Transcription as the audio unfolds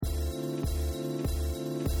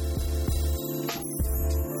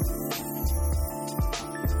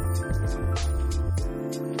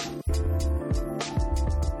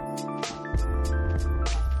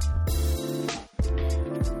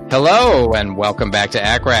Hello, and welcome back to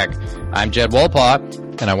ACRAC. I'm Jed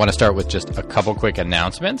Wolpaw, and I want to start with just a couple quick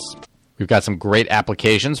announcements. We've got some great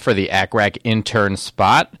applications for the ACRAC intern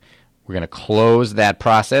spot. We're going to close that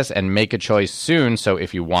process and make a choice soon, so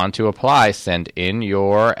if you want to apply, send in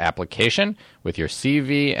your application with your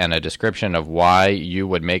CV and a description of why you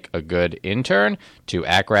would make a good intern to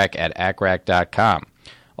acrac@acrac.com.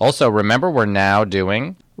 Also, remember, we're now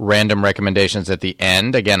doing random recommendations at the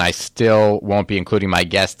end. Again, I still won't be including my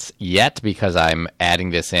guests yet because I'm adding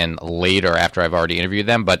this in later after I've already interviewed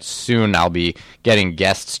them, but soon I'll be getting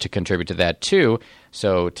guests to contribute to that too.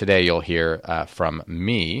 So today you'll hear from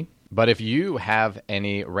me. But if you have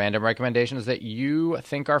any random recommendations that you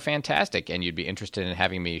think are fantastic and you'd be interested in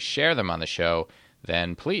having me share them on the show,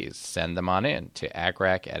 then please send them on in to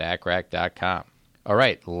acrac@acrac.com. All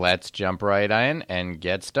right, let's jump right in and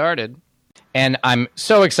get started. And I'm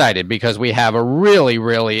so excited because we have a really,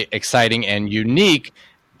 really exciting and unique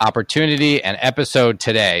opportunity and episode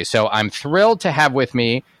today. So I'm thrilled to have with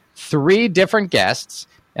me three different guests,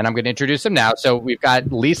 and I'm going to introduce them now. So we've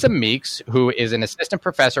got Lisa Meeks, who is an assistant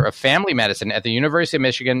professor of family medicine at the University of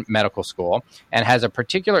Michigan Medical School and has a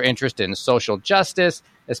particular interest in social justice,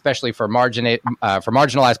 especially for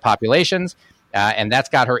marginalized populations. And that's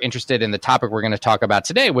got her interested in the topic we're going to talk about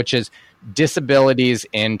today, which is disabilities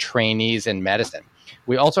in trainees in medicine.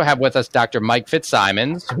 We also have with us Dr. Mike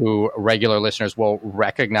Fitzsimons, who regular listeners will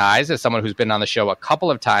recognize as someone who's been on the show a couple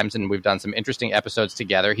of times, and we've done some interesting episodes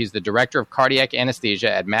together. He's the director of cardiac anesthesia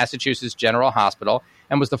at Massachusetts General Hospital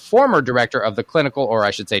and was the former director of the clinical, or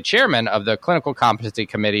I should say chairman of the Clinical Competency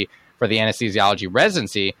Committee for the Anesthesiology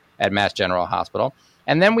Residency at Mass General Hospital.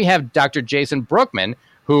 And then we have Dr. Jason Brookman,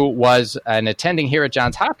 who was an attending here at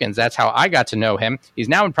Johns Hopkins. That's how I got to know him. He's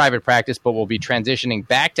now in private practice, but will be transitioning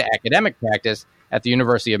back to academic practice at the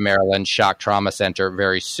University of Maryland Shock Trauma Center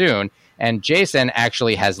very soon. And Jason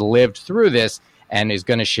actually has lived through this and is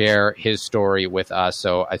going to share his story with us.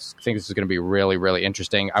 So I think this is going to be really, really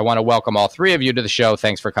interesting. I want to welcome all three of you to the show.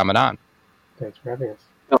 Thanks for coming on. Thanks for having us.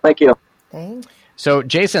 Oh, thank you. Thanks. So,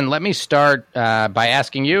 Jason, let me start by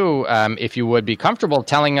asking you if you would be comfortable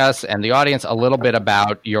telling us and the audience a little bit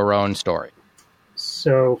about your own story.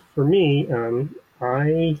 So, for me,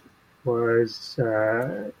 I was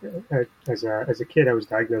as a kid, I was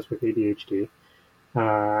diagnosed with ADHD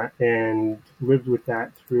and lived with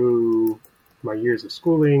that through my years of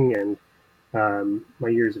schooling and my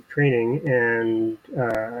years of training, and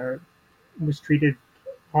was treated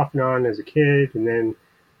off and on as a kid, and then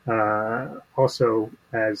also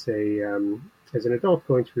as an adult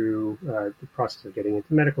going through the process of getting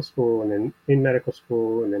into medical school, and then in medical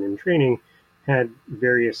school, and then in training, had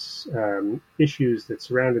various issues that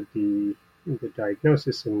surrounded the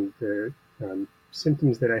diagnosis and the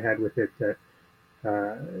symptoms that I had with it that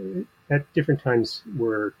at different times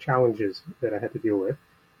were challenges that I had to deal with,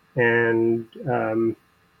 and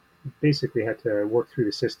basically had to work through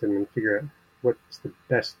the system and figure out what's the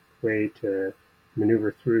best way to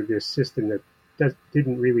maneuver through this system that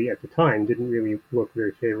didn't really look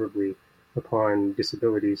very favorably upon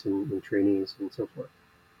disabilities in trainees and so forth.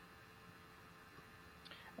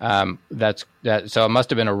 So it must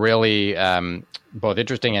have been a really both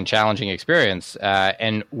interesting and challenging experience.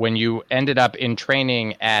 And when you ended up in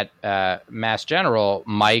training at Mass General,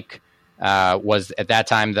 Mike was at that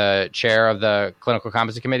time the chair of the Clinical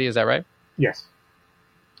Competency Committee. Is that right? Yes.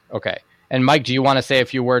 Okay. And Mike, do you want to say a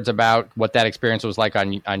few words about what that experience was like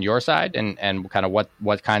on your side, and kind of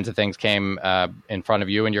what kinds of things came in front of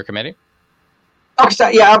you and your committee?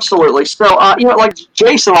 Okay, yeah, absolutely. So, like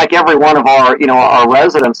Jason, like every one of our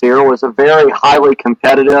residents here, was a very highly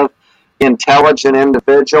competitive, intelligent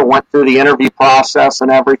individual, went through the interview process and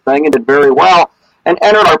everything, and did very well, and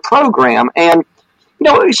entered our program. And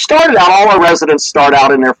it started out, all our residents start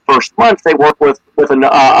out in their first month, they work with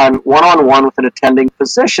a one-on-one with an attending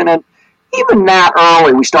physician, and even that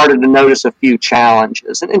early, we started to notice a few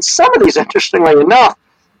challenges. And some of these, interestingly enough,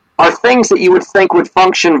 are things that you would think would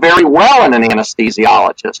function very well in an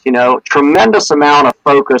anesthesiologist. Tremendous amount of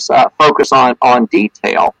focus on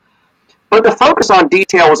detail. But the focus on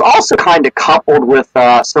detail was also kind of coupled with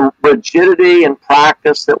some rigidity in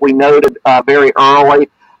practice that we noted very early,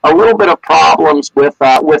 a little bit of problems with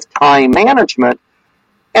time management.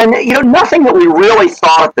 And, nothing that we really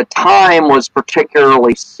thought at the time was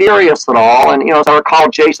particularly serious at all. And, as I recall,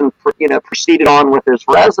 Jason, proceeded on with his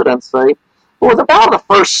residency. But with about the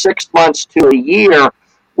first 6 months to a year,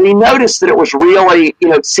 we noticed that it was really,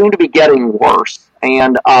 it seemed to be getting worse.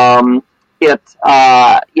 And it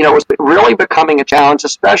was really becoming a challenge,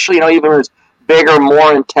 especially, even as bigger,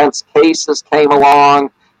 more intense cases came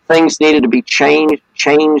along, things needed to be changed,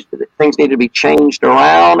 things needed to be changed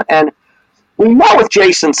around. And we met with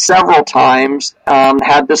Jason several times,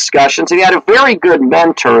 had discussions, and he had a very good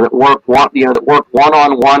mentor that worked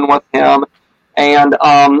one-on-one with him. And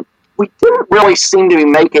we didn't really seem to be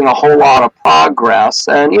making a whole lot of progress.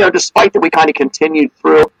 And, despite that we kind of continued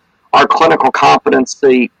through our clinical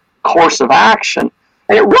competency course of action,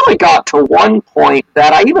 and it really got to one point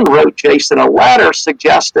that I even wrote Jason a letter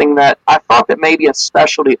suggesting that I thought that maybe a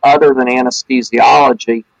specialty other than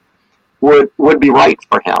anesthesiology would be right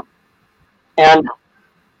for him. And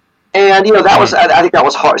that was, I think that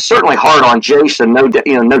was hard, certainly hard on Jason, no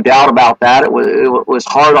doubt about that. It was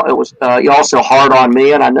hard. It was also hard on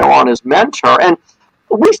me, and I know on his mentor. And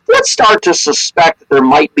we did start to suspect that there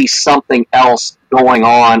might be something else going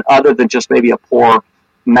on other than just maybe a poor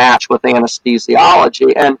match with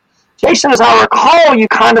anesthesiology. And Jason, as I recall, you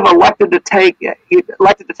kind of elected to take your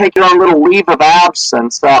own little leave of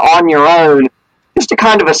absence on your own, just to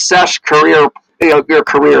kind of assess your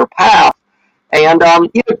career path. And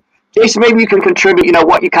Jason, maybe you can contribute,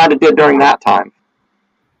 what you kind of did during that time.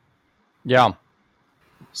 Yeah.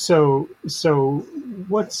 So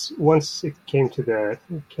once it came to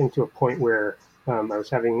a point where I was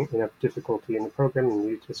having enough difficulty in the program and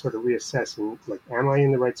needed to sort of reassess and am I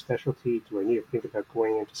in the right specialty? Do I need to think about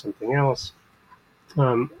going into something else?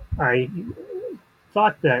 I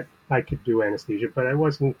thought that I could do anesthesia, but I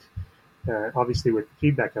wasn't. Obviously, with the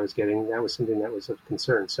feedback I was getting, that was something that was of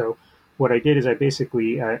concern. So what I did is I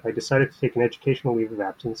decided to take an educational leave of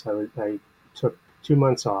absence. I took 2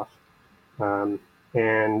 months off,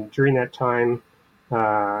 and during that time,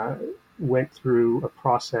 went through a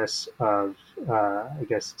process of,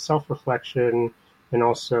 self-reflection, and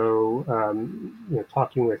also,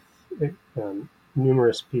 talking with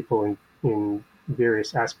numerous people in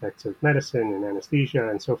various aspects of medicine and anesthesia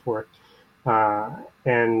and so forth,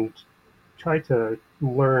 and tried to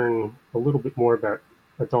learn a little bit more about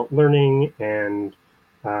adult learning and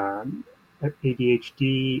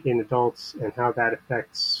ADHD in adults and how that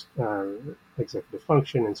affects executive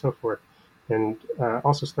function and so forth. And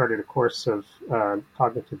also started a course of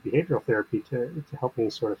cognitive behavioral therapy to help me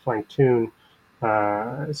sort of fine-tune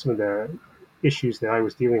some of the issues that I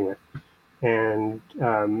was dealing with. And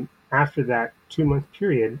after that 2-month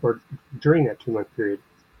period, or during that 2-month period,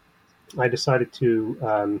 I decided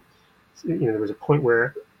to, there was a point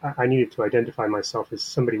where I needed to identify myself as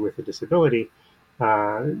somebody with a disability,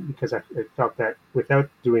 because I felt that without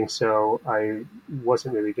doing so, I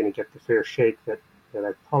wasn't really going to get the fair shake that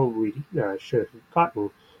I probably should have gotten,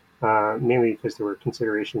 mainly because there were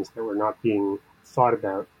considerations that were not being thought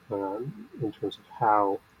about in terms of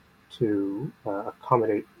how to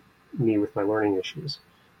accommodate me with my learning issues.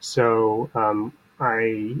 So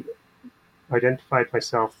I identified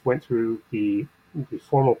myself, went through the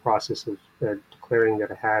formal process of declaring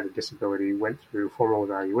that I had a disability, went through formal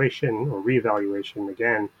evaluation or reevaluation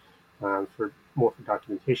again for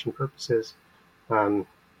documentation purposes, and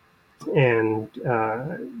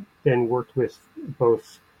then worked with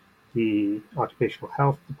both the occupational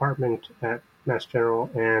health department at Mass General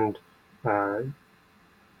and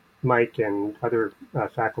Mike and other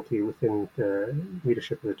faculty within the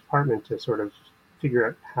leadership of the department to sort of figure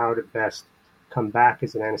out how to best come back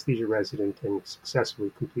as an anesthesia resident and successfully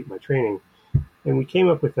complete my training. And we came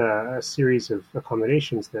up with a series of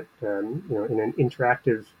accommodations that, in an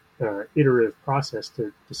interactive, iterative process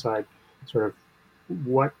to decide sort of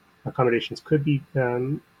what accommodations could be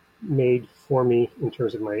made for me in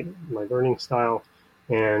terms of my learning style,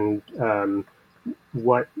 and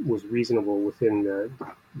what was reasonable within the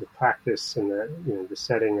practice and the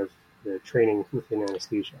setting of the training within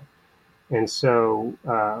anesthesia. And so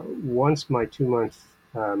once my 2-month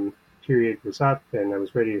period was up and I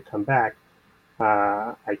was ready to come back,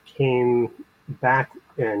 I came back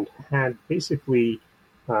and had basically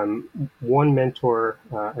one mentor,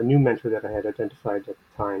 a new mentor that I had identified at the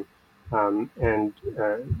time, and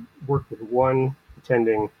worked with one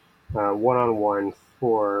attending one-on-one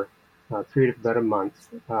for a period of about a month,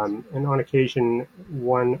 and on occasion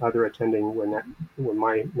one other attending when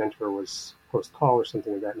my mentor was post-call or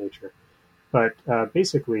something of that nature. But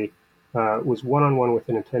basically, was one-on-one with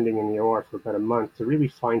an attending in the OR for about a month to really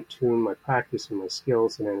fine-tune my practice and my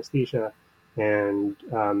skills in anesthesia, and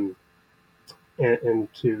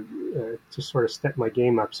to sort of step my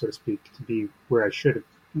game up, so to speak, to be where I should have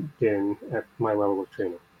been at my level of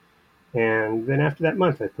training. And then after that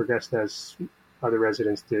month, I progressed as other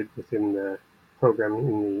residents did within the program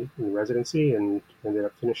in the residency, and ended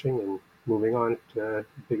up finishing and moving on to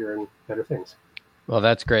bigger and better things. Well,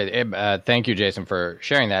 that's great. Thank you, Jason, for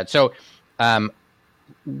sharing that. So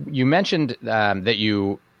you mentioned that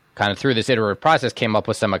you kind of through this iterative process, came up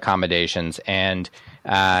with some accommodations. And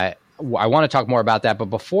I want to talk more about that. But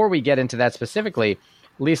before we get into that specifically,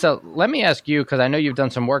 Lisa, let me ask you, because I know you've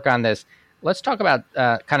done some work on this. Let's talk about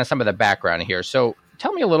kind of some of the background here. So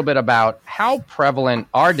tell me a little bit about how prevalent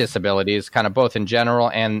are disabilities, kind of both in general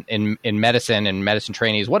and in medicine and medicine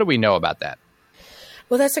trainees. What do we know about that?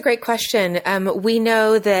 Well, that's a great question. We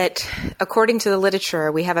know that according to the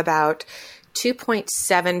literature, we have about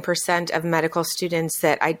 2.7% of medical students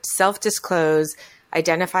that self-disclose,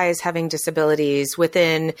 identify as having disabilities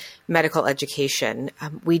within medical education.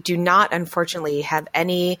 We do not, unfortunately, have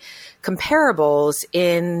any comparables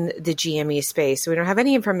in the GME space. So we don't have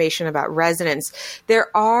any information about residents. There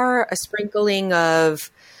are a sprinkling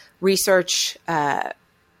of research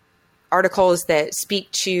articles that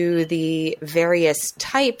speak to the various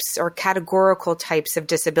types or categorical types of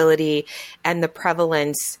disability and the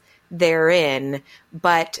prevalence therein,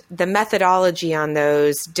 but the methodology on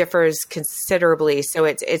those differs considerably. So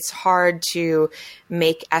it's hard to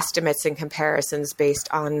make estimates and comparisons based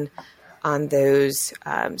on those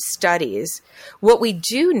studies. What we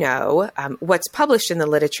do know, what's published in the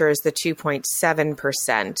literature is the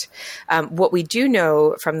 2.7%. What we do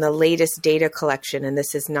know from the latest data collection, and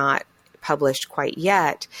this is not published quite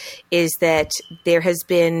yet, is that there has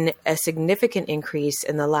been a significant increase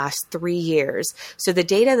in the last 3 years. So the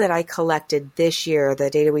data that I collected this year,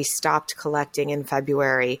 the data we stopped collecting in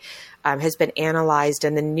February, has been analyzed,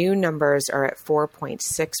 and the new numbers are at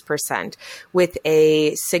 4.6%, with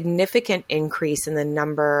a significant increase in the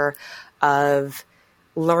number of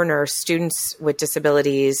learners, students with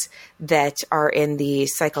disabilities that are in the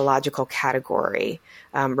psychological category,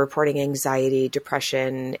 reporting anxiety,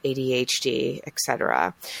 depression, ADHD,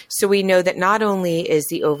 etc. So we know that not only is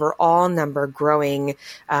the overall number growing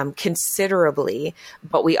considerably,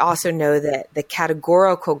 but we also know that the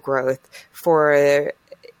categorical growth for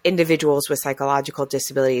individuals with psychological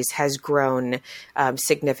disabilities has grown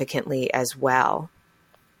significantly as well.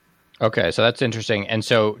 Okay, so that's interesting. And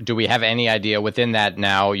so do we have any idea within that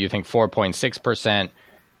now, you think 4.6%,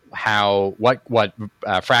 what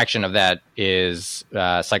fraction of that is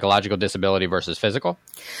psychological disability versus physical?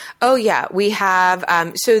 Oh, yeah. We have,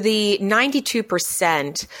 so the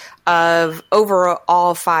 92% of overall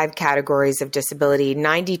all 5 categories of disability,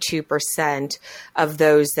 92% of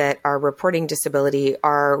those that are reporting disability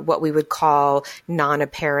are what we would call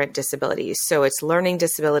non-apparent disabilities. So it's learning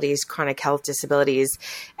disabilities, chronic health disabilities,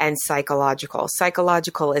 and psychological.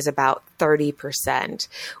 Psychological is about 30%,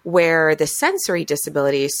 where the sensory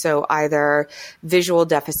disabilities, so either visual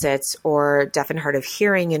deficits or deaf and hard of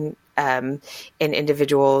hearing in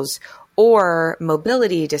individuals, or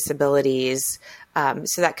mobility disabilities,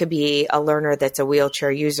 so that could be a learner that's a wheelchair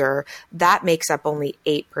user, that makes up only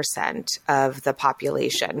 8% of the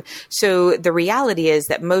population. So the reality is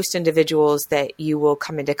that most individuals that you will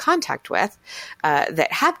come into contact with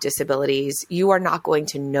that have disabilities, you are not going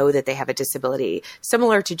to know that they have a disability.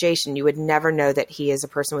 Similar to Jason, you would never know that he is a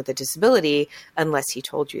person with a disability unless he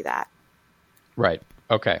told you that. Right.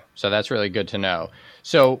 Okay. So that's really good to know.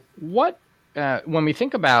 So what, when we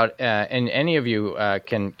think about, and any of you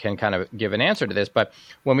can kind of give an answer to this, but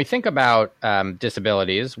when we think about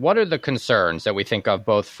disabilities, what are the concerns that we think of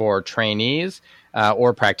both for trainees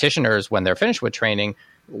or practitioners when they're finished with training?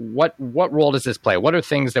 What role does this play? What are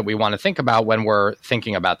things that we want to think about when we're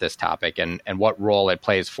thinking about this topic, and what role it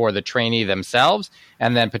plays for the trainee themselves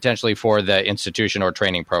and then potentially for the institution or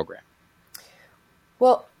training program?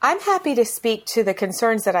 Well, I'm happy to speak to the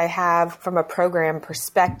concerns that I have from a program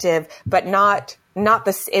perspective, but not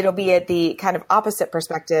this. It'll be at the kind of opposite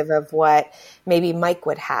perspective of what maybe Mike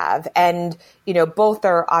would have. And, both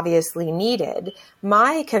are obviously needed.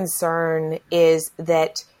 My concern is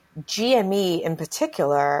that GME in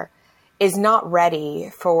particular is not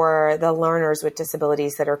ready for the learners with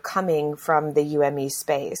disabilities that are coming from the UME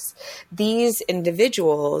space. These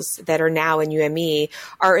individuals that are now in UME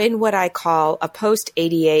are in what I call a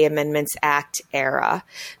post-ADA Amendments Act era.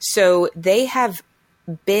 So they have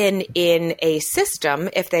been in a system,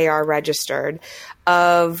 if they are registered,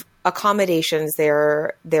 of accommodations.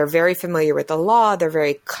 They're very familiar with the law. They're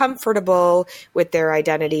very comfortable with their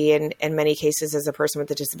identity in many cases as a person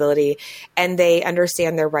with a disability, and they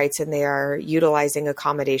understand their rights and they are utilizing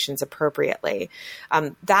accommodations appropriately.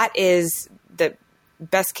 That is the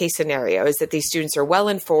best case scenario, is that these students are well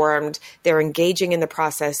informed, they're engaging in the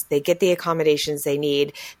process, they get the accommodations they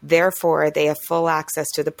need, therefore they have full access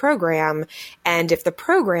to the program. And if the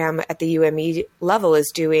program at the UME level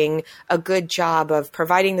is doing a good job of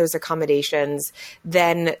providing those accommodations,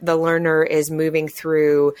 then the learner is moving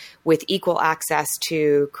through with equal access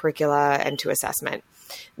to curricula and to assessment.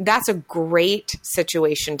 That's a great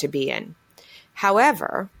situation to be in.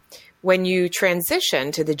 However, when you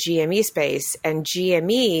transition to the GME space and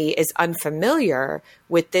GME is unfamiliar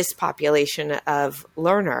with this population of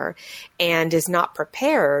learner and is not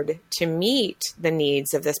prepared to meet the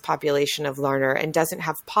needs of this population of learner and doesn't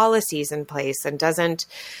have policies in place and doesn't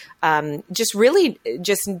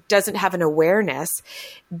doesn't have an awareness,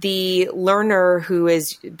 the learner who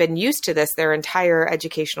has been used to this their entire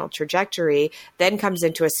educational trajectory then comes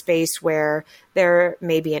into a space where there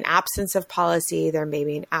may be an absence of policy, there may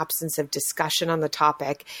be an absence of discussion on the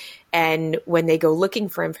topic. And when they go looking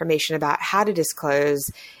for information about how to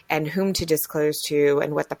disclose and whom to disclose to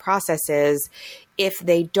and what the process is, if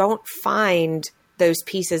they don't find those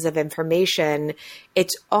pieces of information,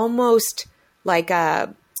 it's almost like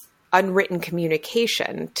a unwritten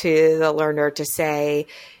communication to the learner to say,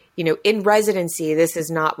 you know, in residency, this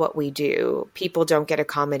is not what we do. People don't get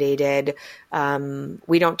accommodated.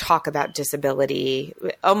 We don't talk about disability,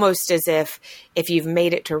 almost as if you've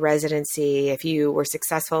made it to residency, if you were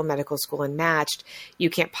successful in medical school and matched, you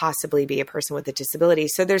can't possibly be a person with a disability.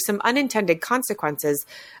 So there's some unintended consequences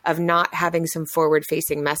of not having some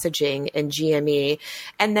forward-facing messaging in GME.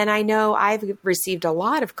 And then I know I've received a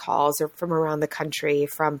lot of calls from around the country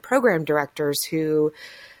from program directors who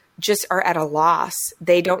just are at a loss.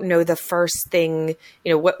 They don't know the first thing,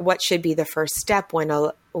 you know, what should be the first step when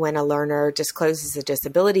a learner discloses a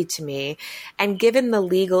disability to me. And given the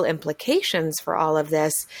legal implications for all of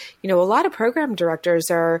this, you know, a lot of program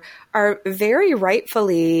directors are very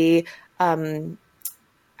rightfully,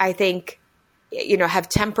 I think, you know, have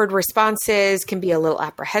tempered responses, can be a little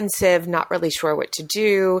apprehensive, not really sure what to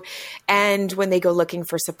do. And when they go looking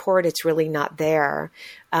for support, it's really not there.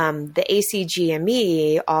 The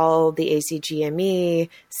ACGME, all the ACGME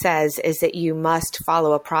says is that you must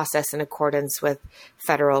follow a process in accordance with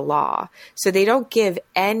federal law. So they don't give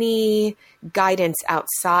any guidance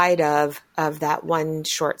outside of that one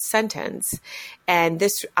short sentence. And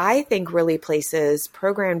this, I think, really places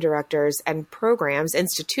program directors and programs,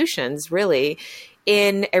 institutions really,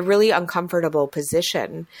 in a really uncomfortable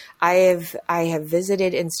position. I have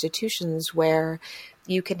visited institutions where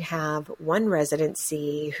you can have one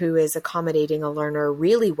residency who is accommodating a learner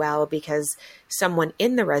really well because someone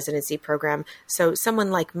in the residency program, so someone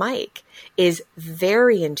like Mike, is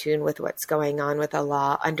very in tune with what's going on with the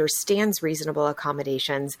law, understands reasonable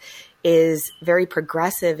accommodations, is very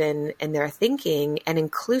progressive in their thinking and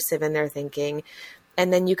inclusive in their thinking.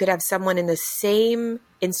 And then you could have someone in the same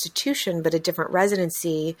institution but a different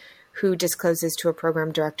residency who discloses to a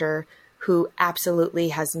program director who absolutely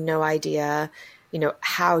has no idea, you know,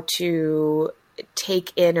 how to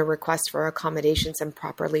take in a request for accommodations and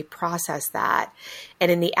properly process that.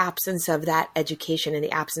 And in the absence of that education, in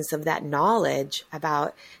the absence of that knowledge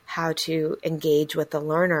about how to engage with the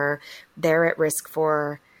learner, they're at risk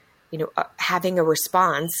for, you know, having a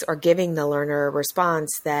response or giving the learner a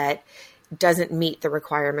response that doesn't meet the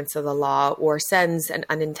requirements of the law or sends an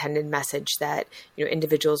unintended message that, you know,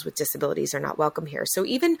 individuals with disabilities are not welcome here. So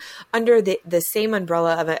even under the same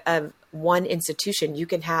umbrella of one institution, you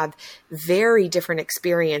can have very different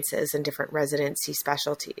experiences in different residency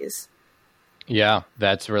specialties. Yeah,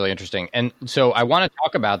 that's really interesting. And so I want to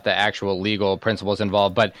talk about the actual legal principles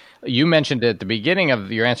involved, but you mentioned at the beginning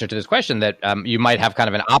of your answer to this question that you might have kind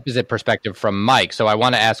of an opposite perspective from Mike. So I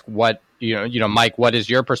want to ask what, you know, Mike, what is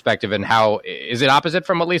your perspective and how is it opposite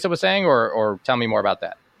from what Lisa was saying, or tell me more about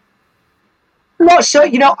that? No, so,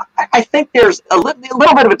 you know, I think there's a little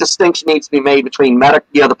bit of a distinction needs to be made between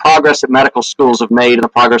the progress that medical schools have made and the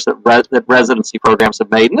progress that residency programs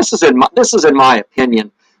have made. And this is in my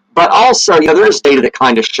opinion. But also, you know, there is data that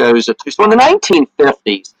kind of shows it too. So in the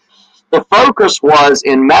 1950s, the focus was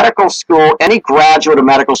in medical school, any graduate of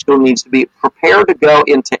medical school needs to be prepared to go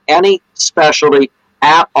into any specialty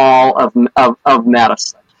at all of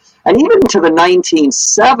medicine. And even into the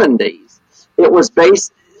 1970s, it was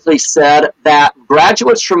basically said that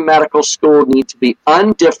graduates from medical school need to be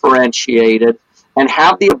undifferentiated and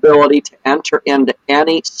have the ability to enter into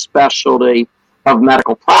any specialty of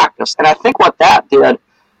medical practice. And I think what that did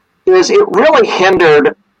is it really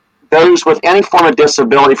hindered those with any form of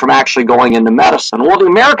disability from actually going into medicine. Well, the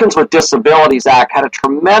Americans with Disabilities Act had a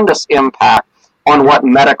tremendous impact on what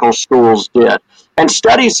medical schools did. And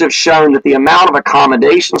studies have shown that the amount of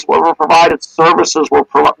accommodations that were provided, services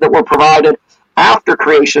that were provided after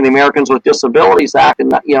creation of the Americans with Disabilities Act in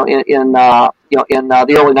the early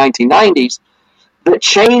 1990s, the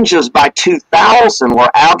changes by 2000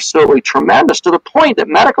 were absolutely tremendous, to the point that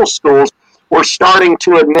medical schools were starting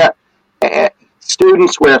to admit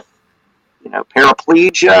students with, you know,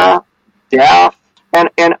 paraplegia, deaf,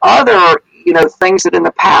 and other, things that in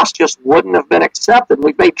the past just wouldn't have been accepted.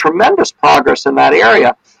 We've made tremendous progress in that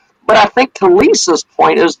area. But I think to Lisa's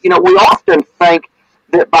point is, we often think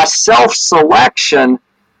that by self-selection,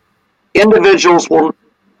 individuals will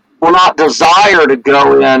not desire to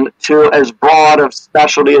go into as broad of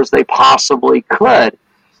specialty as they possibly could.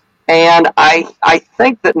 And I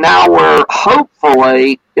think that now we're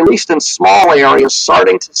hopefully, at least in small areas,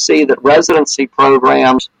 starting to see that residency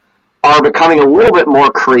programs are becoming a little bit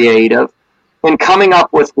more creative in coming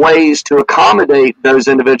up with ways to accommodate those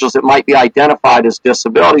individuals that might be identified as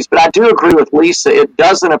disabilities. But I do agree with Lisa, it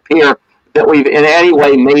doesn't appear that we've in any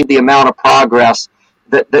way made the amount of progress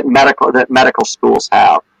that medical schools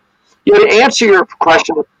have. To answer your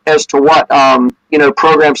question as to what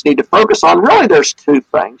programs need to focus on, really there's two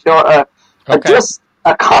things.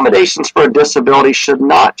 Accommodations for a disability should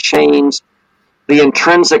not change the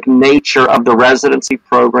intrinsic nature of the residency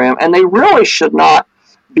program, and they really should not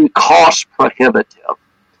be cost prohibitive.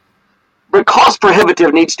 But cost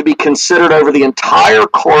prohibitive needs to be considered over the entire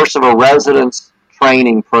course of a residence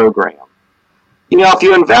training program. If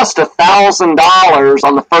you invest $1,000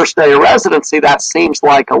 on the first day of residency, that seems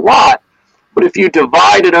like a lot. But if you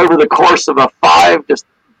divide it over the course of a 5 to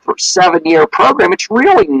 7 year program, it's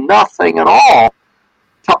really nothing at all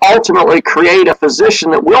to ultimately create a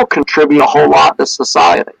physician that will contribute a whole lot to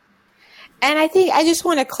society. And I just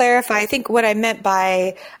want to clarify, I think what I meant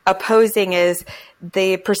by opposing is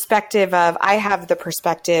the perspective of, I have the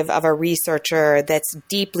perspective of a researcher that's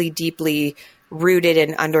deeply, deeply rooted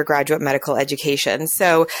in undergraduate medical education.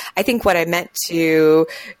 So I think what I meant to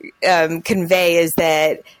convey is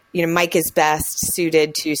that, Mike is best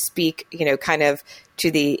suited to speak, kind of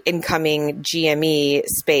to the incoming GME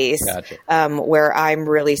space, Gotcha. Where I'm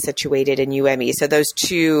really situated in UME. So those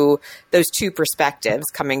two perspectives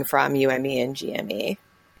coming from UME and GME.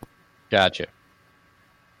 Gotcha.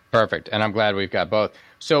 Perfect. And I'm glad we've got both.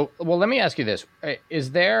 So, well, let me ask you this.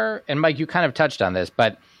 Is there, and Mike, you kind of touched on this,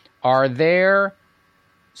 but are there,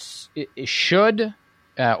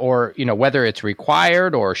 or whether it's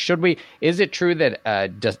required or should we, is it true that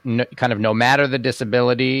kind of no matter the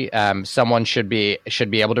disability, someone should be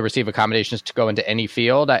able to receive accommodations to go into any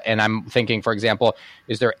field? And I'm thinking, for example,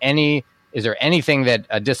 is there anything that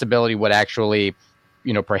a disability would actually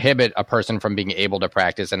prohibit a person from being able to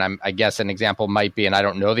practice? And I guess an example might be, and I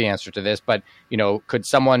don't know the answer to this, but could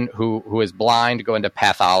someone who is blind go into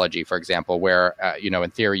pathology, for example, where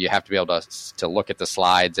in theory you have to be able to look at the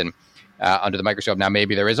slides and under the microscope? Now,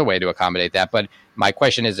 maybe there is a way to accommodate that, but my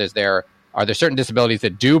question is are there certain disabilities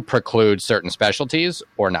that do preclude certain specialties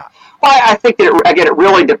or not? Well, I think it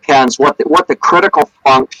really depends what the critical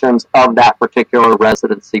functions of that particular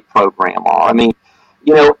residency program are. I mean,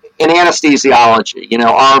 in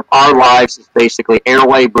anesthesiology, our lives is basically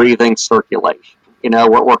airway, breathing, circulation.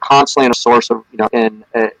 We're constantly in a source of, in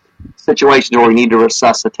situations where we need to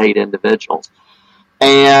resuscitate individuals.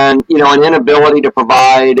 And, an inability to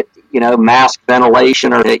provide, mask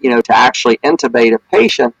ventilation or, to actually intubate a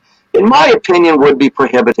patient, in my opinion, would be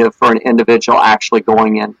prohibitive for an individual actually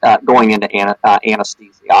going into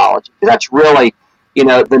anesthesiology. That's really,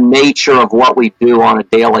 the nature of what we do on a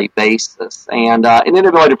daily basis. And an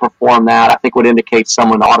inability to perform that, I think, would indicate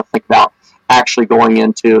someone ought to think about actually going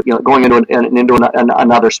into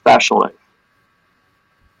another specialty.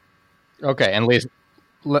 Okay, and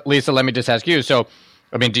Lisa, let me just ask you. So,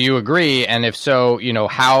 I mean, do you agree? And if so,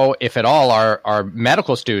 how, if at all, are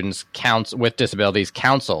medical students with disabilities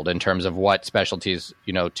counseled in terms of what specialties,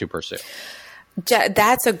 to pursue?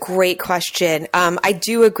 That's a great question. I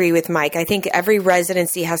do agree with Mike. I think every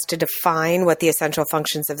residency has to define what the essential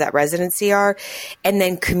functions of that residency are and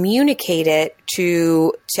then communicate it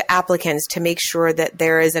to applicants to make sure that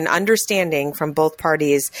there is an understanding from both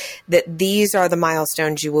parties that these are the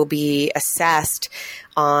milestones you will be assessed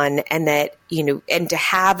on, and that, and to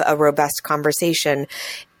have a robust conversation.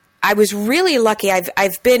 I was really lucky. I've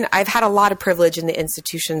had a lot of privilege in the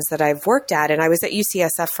institutions that I've worked at, and I was at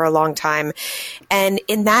UCSF for a long time. And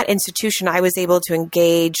in that institution, I was able to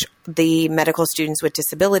engage the medical students with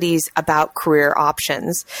disabilities about career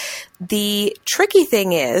options. The tricky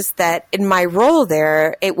thing is that in my role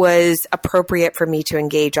there, it was appropriate for me to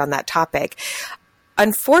engage on that topic.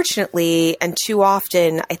 Unfortunately, and too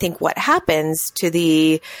often, I think what happens to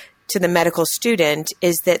the medical student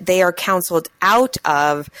is that they are counseled out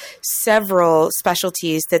of several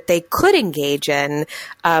specialties that they could engage in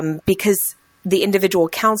because the individual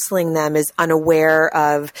counseling them is unaware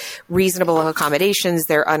of reasonable accommodations.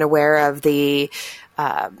 They're unaware of the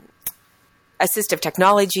assistive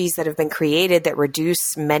technologies that have been created that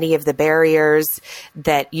reduce many of the barriers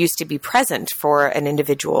that used to be present for an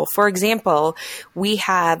individual. For example, we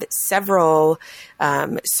have several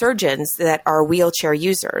surgeons that are wheelchair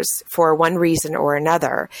users for one reason or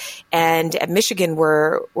another. And at Michigan,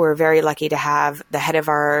 we're very lucky to have the head of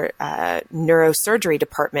our neurosurgery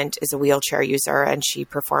department is a wheelchair user, and she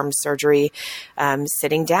performs surgery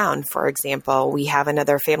sitting down, for example. We have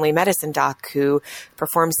another family medicine doc who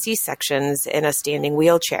performs C-sections in a standing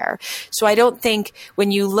wheelchair. So I don't think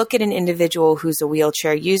when you look at an individual who's a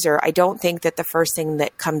wheelchair user, I don't think that the first thing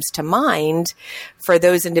that comes to mind for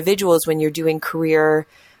those individuals when you're doing career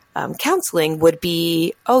counseling would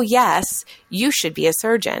be, oh yes, you should be a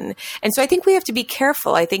surgeon. And so I think we have to be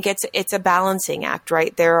careful. I think it's a balancing act,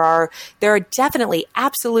 right? There are definitely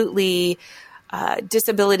absolutely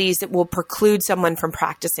disabilities that will preclude someone from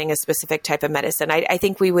practicing a specific type of medicine. I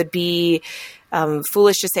think we would be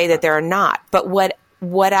foolish to say that there are not. But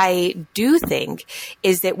what I do think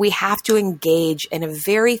is that we have to engage in a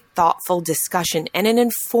very thoughtful discussion and an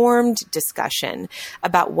informed discussion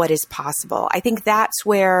about what is possible. I think that's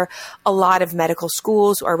where a lot of medical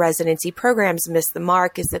schools or residency programs miss the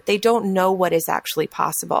mark, is that they don't know what is actually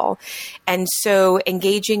possible. And so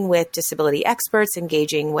engaging with disability experts,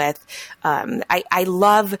 engaging with, I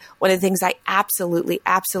love one of the things I absolutely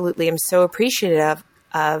am so appreciative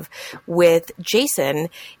of with Jason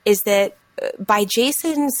is that by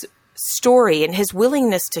Jason's story and his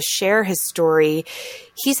willingness to share his story,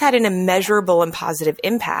 he's had an immeasurable and positive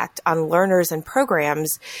impact on learners and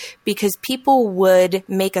programs, because people would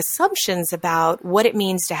make assumptions about what it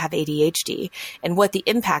means to have ADHD and what the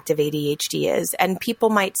impact of ADHD is. And people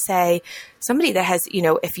might say, somebody that has,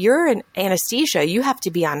 if you're in anesthesia, you have to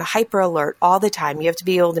be on hyper alert all the time. You have to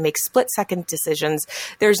be able to make split-second decisions.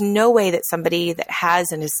 There's no way that somebody that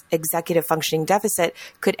has an executive functioning deficit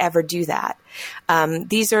could ever do that.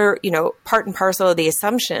 These are, part and parcel of the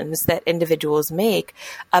assumptions that individuals make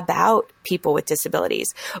about people with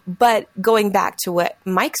disabilities. But going back to what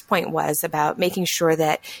Mike's point was about making sure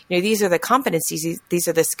that, these are the competencies, these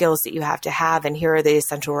are the skills that you have to have, and here are the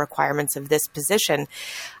essential requirements of this position.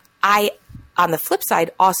 I, on the flip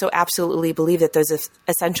side, also absolutely believe that those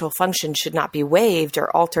essential functions should not be waived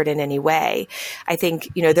or altered in any way. I think,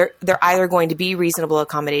 they're either going to be reasonable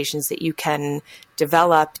accommodations that you can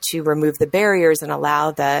develop to remove the barriers and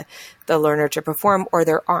allow the learner to perform, or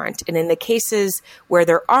there aren't. And in the cases where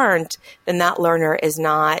there aren't, then that learner is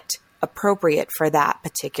not appropriate for that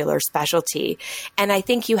particular specialty. And I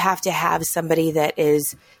think you have to have somebody that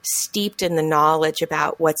is steeped in the knowledge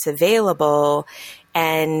about what's available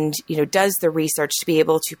and, does the research to be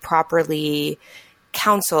able to properly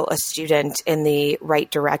counsel a student in the right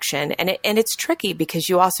direction. And it's tricky because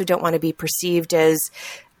you also don't want to be perceived as,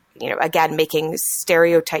 again, making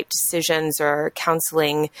stereotype decisions or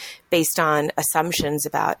counseling based on assumptions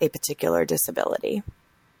about a particular disability.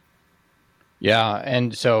 Yeah.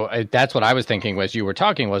 And so that's what I was thinking was you were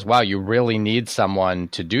talking was, wow, you really need someone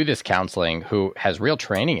to do this counseling who has real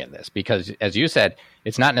training in this, because as you said,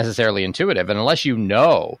 it's not necessarily intuitive. And unless you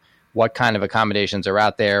know what kind of accommodations are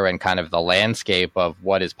out there and kind of the landscape of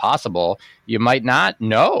what is possible, you might not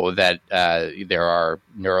know that there are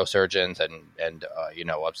neurosurgeons and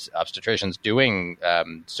obstetricians doing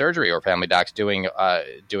surgery, or family docs doing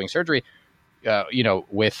surgery,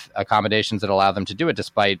 with accommodations that allow them to do it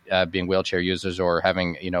despite being wheelchair users or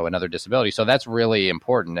having, another disability. So that's really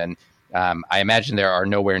important. And I imagine there are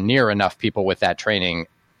nowhere near enough people with that training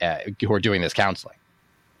who are doing this counseling.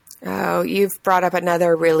 Oh, you've brought up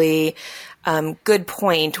another really good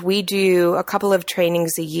point. We do a couple of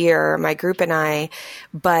trainings a year, my group and I,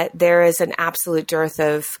 but there is an absolute dearth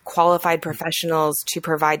of qualified professionals to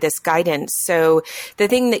provide this guidance. So the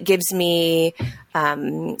thing that gives me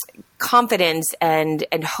confidence and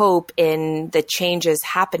hope in the changes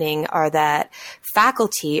happening are that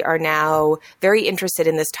faculty are now very interested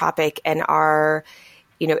in this topic and are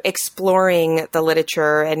exploring the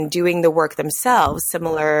literature and doing the work themselves,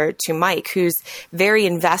 similar to Mike, who's very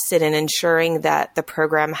invested in ensuring that the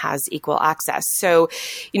program has equal access. So,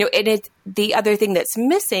 the other thing that's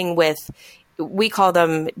missing with, we call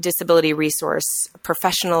them disability resource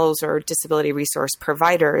professionals or disability resource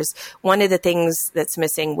providers. One of the things that's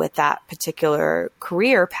missing with that particular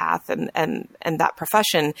career path and that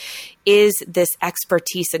profession is this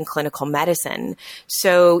expertise in clinical medicine.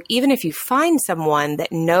 So even if you find someone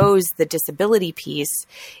that knows the disability piece,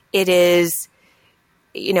 it is,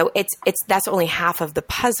 that's only half of the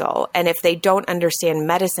puzzle. And if they don't understand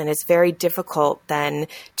medicine, it's very difficult then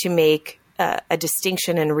to make a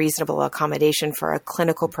distinction in reasonable accommodation for a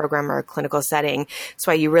clinical program or a clinical setting. That's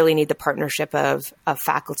why you really need the partnership of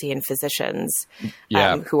faculty and physicians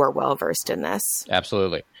who are well versed in this.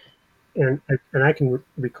 Absolutely. And I can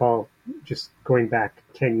recall just going back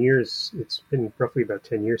 10 years, it's been roughly about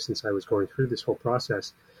 10 years since I was going through this whole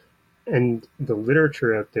process. And the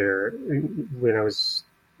literature out there, when I was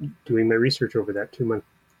doing my research over that 2-month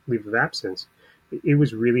leave of absence, it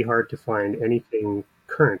was really hard to find anything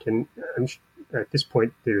current. And at this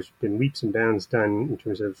point, there's been leaps and bounds done in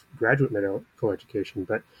terms of graduate medical education,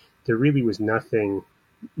 but there really was nothing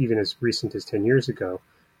even as recent as 10 years ago.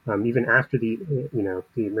 Even after the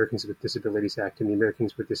Americans with Disabilities Act and the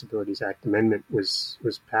Americans with Disabilities Act Amendment was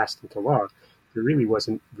passed into law, there really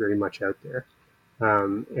wasn't very much out there.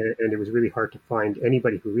 And it was really hard to find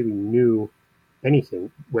anybody who really knew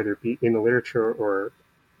anything, whether it be in the literature or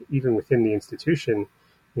even within the institution.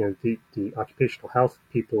 The occupational health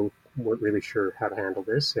people weren't really sure how to handle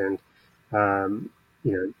this. And,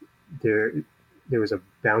 there was a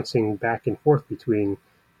bouncing back and forth between,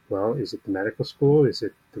 well, is it the medical school? Is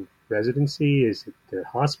it the residency? Is it the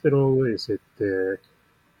hospital? Is it the,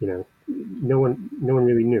 no one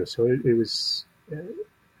really knew. So it was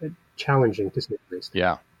challenging to say the least.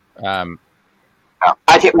 Yeah.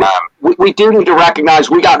 I think we do need to recognize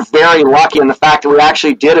we got very lucky in the fact that we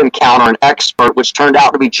actually did encounter an expert, which turned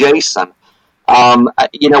out to be Jason.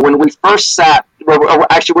 When we first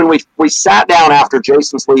when we sat down after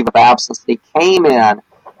Jason's leave of absence, he came in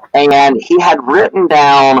and he had written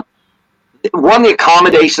down one of the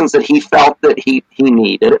accommodations that he felt that he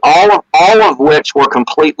needed, all of which were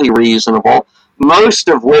completely reasonable, most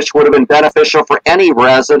of which would have been beneficial for any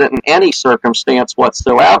resident in any circumstance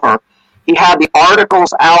whatsoever. He had the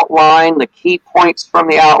articles outlined, the key points from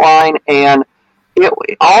the outline, and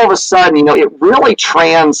all of a sudden, it really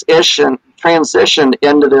transitioned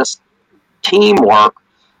into this teamwork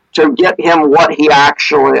to get him what he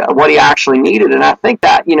actually needed. And I think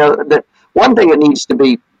that that one thing that needs to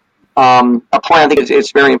be I think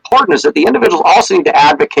it's very important is that the individuals also need to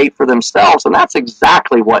advocate for themselves, and that's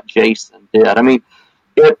exactly what Jason did. I mean,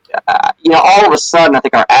 all of a sudden, I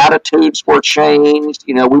think our attitudes were changed.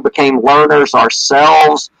 We became learners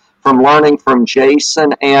ourselves from learning from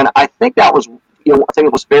Jason, and I think that was, I think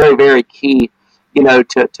it was very, very key,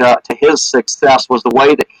 to his success was the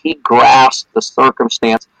way that he grasped the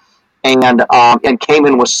circumstance and came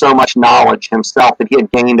in with so much knowledge himself that he had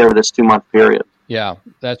gained over this 2-month period. Yeah,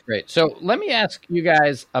 that's great. So let me ask you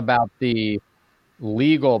guys about the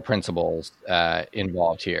legal principles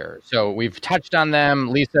involved here. So we've touched on them.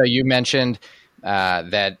 Lisa, you mentioned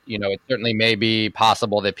that, it certainly may be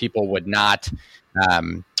possible that people would not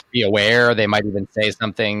be aware. They might even say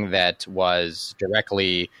something that was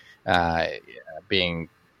directly that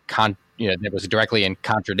was directly in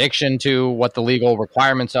contradiction to what the legal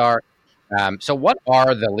requirements are. So what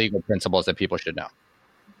are the legal principles that people should know?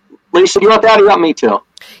 Lisa, you want that or you want me to?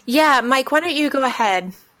 Yeah, Mike, why don't you go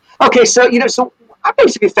ahead? Okay, so I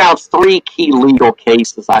basically found 3 key legal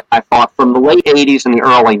cases I thought from the late 80s and the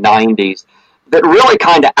early 90s that really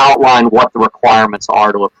kind of outline what the requirements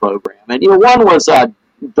are to a program. And one was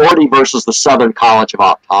Doherty versus the Southern College of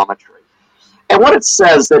Optometry. And what it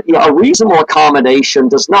says that a reasonable accommodation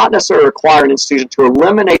does not necessarily require an institution to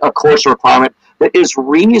eliminate a course requirement that is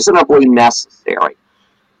reasonably necessary.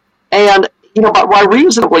 And but why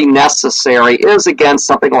reasonably necessary is, again,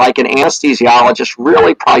 something like an anesthesiologist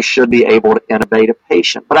really probably should be able to intubate a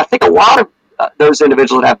patient. But I think a lot of those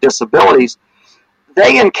individuals that have disabilities,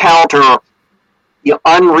 they encounter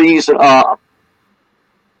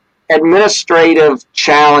administrative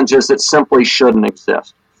challenges that simply shouldn't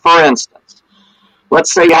exist. For instance,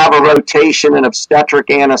 let's say you have a rotation in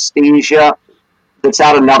obstetric anesthesia that's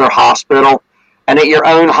at another hospital, and at your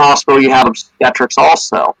own hospital you have obstetrics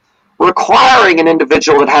also. Requiring an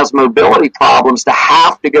individual that has mobility problems to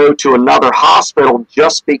have to go to another hospital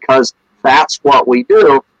just because that's what we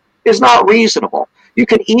do is not reasonable. You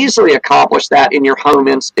can easily accomplish that in your home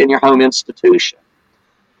institution.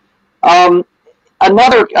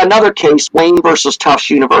 Another case, Wayne versus Tufts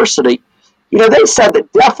University. They said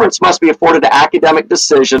that deference must be afforded to academic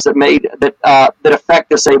decisions that affect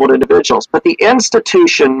disabled individuals, but the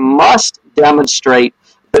institution must demonstrate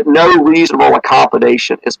that no reasonable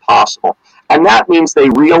accommodation is possible. And that means they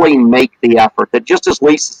really make the effort. That just as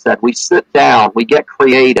Lisa said, we sit down, we get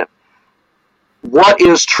creative. What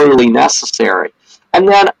is truly necessary? And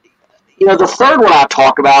then, the third one I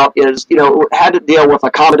talk about is, had to deal with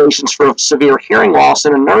accommodations for severe hearing loss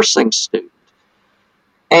in a nursing student.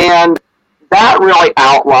 And that really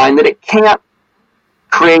outlined that it can't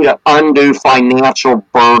create an undue financial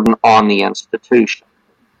burden on the institution.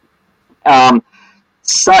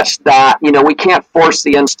 such that, we can't force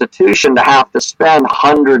the institution to have to spend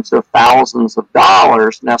hundreds of thousands of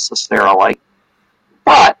dollars necessarily.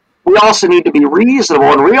 But we also need to be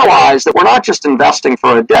reasonable and realize that we're not just investing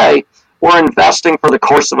for a day, we're investing for the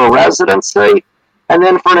course of a residency and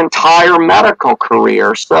then for an entire medical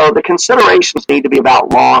career. So the considerations need to be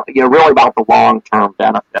about really about the long-term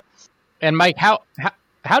benefit. And Mike, how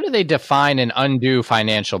do they define an undue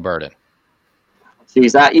financial burden?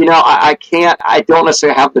 Geez, I don't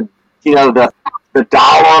necessarily have the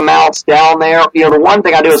dollar amounts down there. The one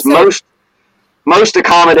thing I do is most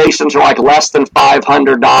accommodations are like less than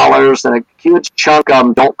 $500, and a huge chunk of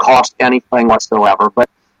them don't cost anything whatsoever. But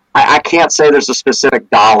I can't say there's a specific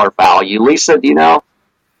dollar value. Lisa, do you know?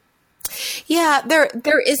 Yeah,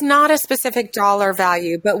 there is not a specific dollar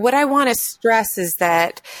value, but what I want to stress is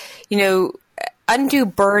that, undue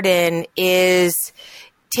burden is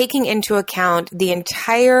taking into account the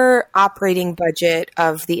entire operating budget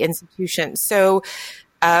of the institution. So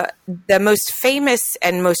the most famous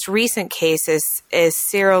and most recent case is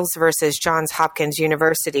Searles versus Johns Hopkins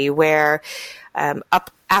University, where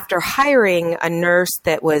after hiring a nurse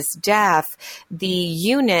that was deaf, the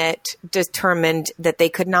unit determined that they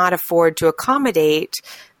could not afford to accommodate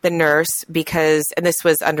the nurse because, and this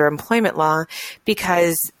was under employment law,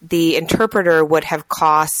 because the interpreter would have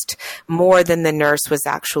cost more than the nurse was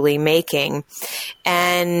actually making.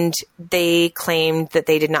 And they claimed that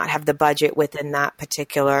they did not have the budget within that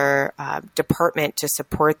particular department to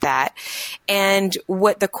support that. And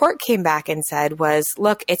what the court came back and said was,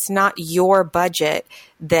 look, it's not your budget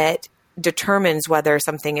that determines whether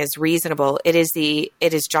something is reasonable. It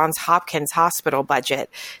is Johns Hopkins hospital budget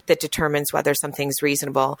that determines whether something's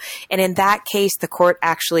reasonable. And in that case, the court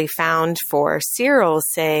actually found for Searles,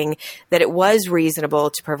 saying that it was reasonable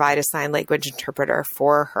to provide a sign language interpreter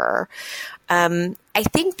for her. I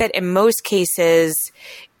think that in most cases,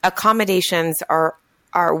 accommodations are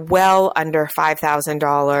well under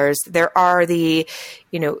 $5,000. There are the,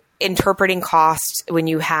 interpreting costs when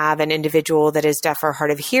you have an individual that is deaf or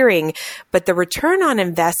hard of hearing, but the return on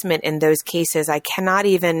investment in those cases, I cannot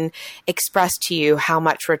even express to you how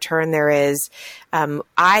much return there is.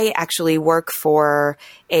 I actually work for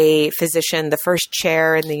a physician, the first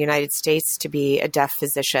chair in the United States to be a deaf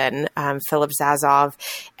physician, Philip Zazov,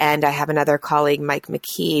 and I have another colleague, Mike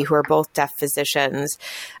McKee, who are both deaf physicians.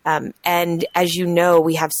 And as you know,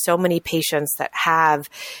 we have so many patients that have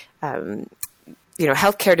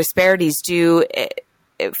healthcare disparities due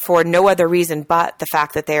for no other reason but the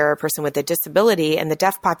fact that they are a person with a disability, and the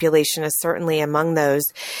deaf population is certainly among those.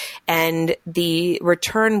 And the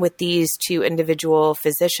return with these two individual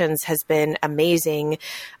physicians has been amazing.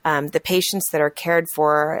 The patients that are cared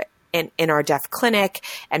for in our deaf clinic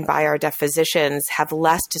and by our deaf physicians have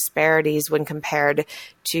less disparities when compared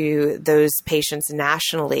to those patients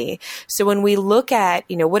nationally. So when we look at,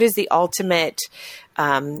 what is the ultimate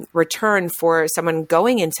return for someone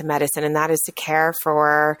going into medicine, and that is to care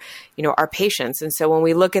for, our patients. And so when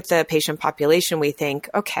we look at the patient population, we think,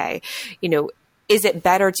 okay, is it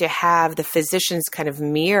better to have the physicians kind of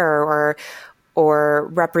mirror or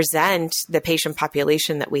represent the patient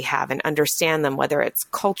population that we have and understand them, whether it's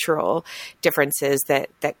cultural differences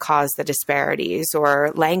that cause the disparities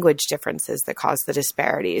or language differences that cause the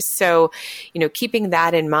disparities. So, keeping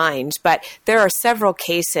that in mind. But there are several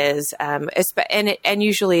cases, and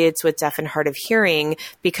usually it's with deaf and hard of hearing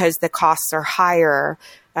because the costs are higher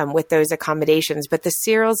with those accommodations. But the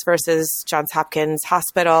Searles versus Johns Hopkins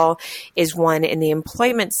Hospital is one in the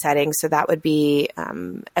employment setting. So that would be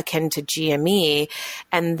akin to GME.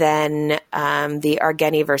 And then the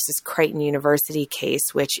Argeni versus Creighton University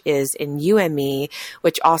case, which is in UME,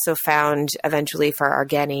 which also found eventually for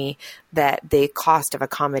Argeni that the cost of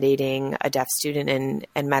accommodating a deaf student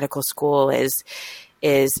in medical school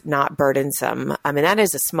is not burdensome. And that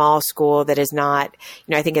is a small school that is not,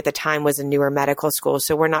 I think at the time was a newer medical school.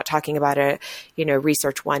 So we're not talking about a,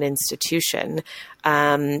 Research One institution.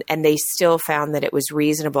 And they still found that it was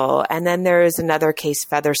reasonable. And then there is another case,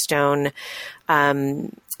 Featherstone.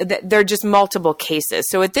 There are just multiple cases.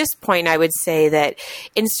 So at this point, I would say that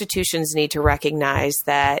institutions need to recognize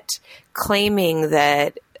that claiming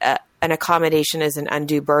that an accommodation is an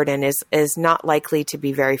undue burden is not likely to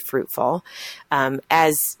be very fruitful.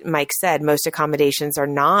 As Mike said, most accommodations are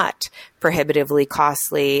not prohibitively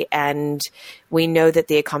costly, and we know that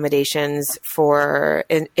the accommodations for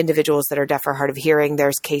individuals that are deaf or hard of hearing,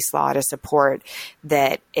 there's case law to support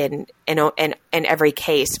that in every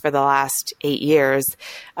case for the last 8 years,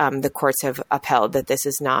 the courts have upheld that this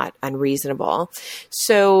is not unreasonable.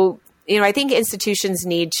 So, I think institutions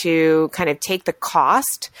need to kind of take the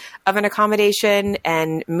cost of an accommodation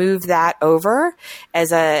and move that over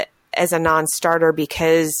as a non-starter,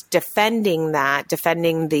 because defending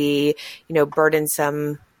the,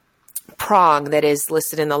 burdensome prong that is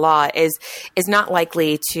listed in the law is not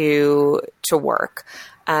likely to work.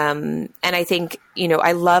 And I think,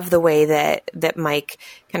 I love the way that Mike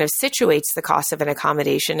kind of situates the cost of an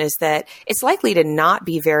accommodation, is that it's likely to not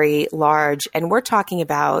be very large. And we're talking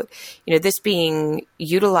about, this being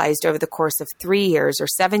utilized over the course of 3 years or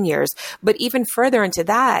 7 years. But even further into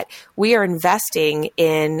that, we are investing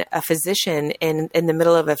in a physician in the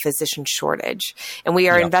middle of a physician shortage. And we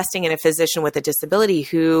are investing in a physician with a disability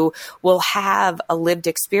who will have a lived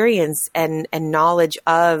experience and knowledge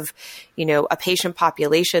of, a patient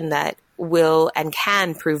population that will and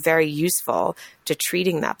can prove very useful to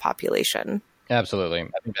treating that population. Absolutely.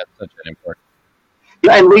 I think that's such an important.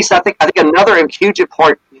 Yeah, and Lisa, I think another huge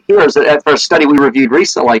part here is that for a study we reviewed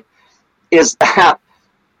recently is that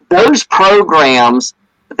those programs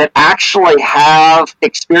that actually have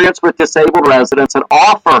experience with disabled residents and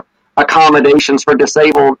offer accommodations for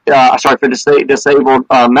disabled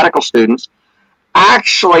medical students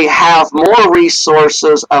actually have more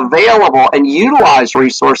resources available and utilize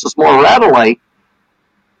resources more readily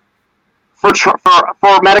for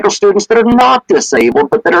medical students that are not disabled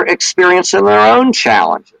but that are experiencing their own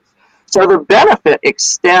challenges. So the benefit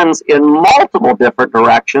extends in multiple different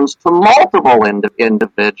directions to multiple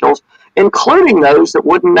individuals, including those that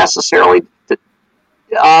wouldn't necessarily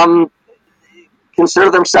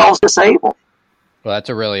consider themselves disabled. Well, that's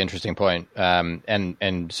a really interesting point.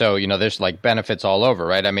 And so, there's like benefits all over,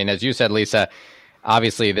 right? I mean, as you said, Lisa,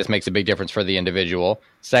 obviously this makes a big difference for the individual.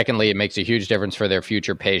 Secondly, it makes a huge difference for their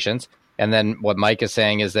future patients. And then what Mike is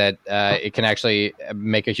saying is that it can actually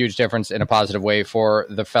make a huge difference in a positive way for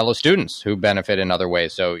the fellow students who benefit in other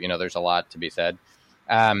ways. So, there's a lot to be said.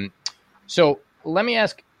 So let me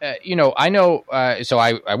ask, I know, so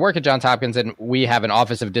I work at Johns Hopkins and we have an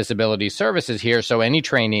Office of Disability Services here. So any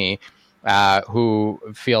trainee who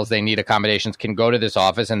feels they need accommodations can go to this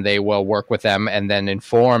office and they will work with them and then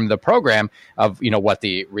inform the program of, what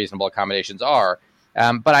the reasonable accommodations are.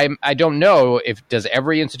 But I don't know does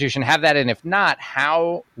every institution have that? And if not,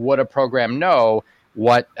 how would a program know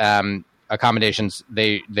what accommodations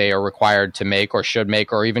they are required to make or should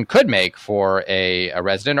make or even could make for a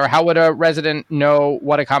resident? Or how would a resident know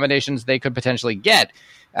what accommodations they could potentially get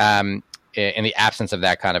in the absence of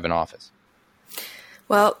that kind of an office?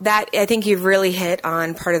 Well, I think you've really hit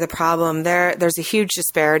on part of the problem. There's a huge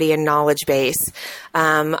disparity in knowledge base.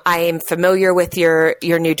 I am familiar with your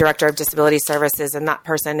new director of disability services, and that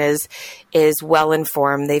person is well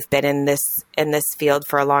informed. They've been in this field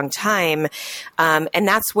for a long time, and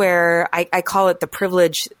that's where I call it the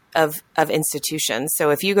privilege of institutions. So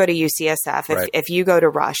if you go to UCSF, right. if you go to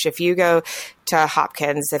Rush, if you go to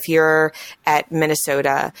Hopkins, if you're at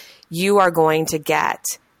Minnesota, you are going to get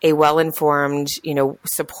a well-informed,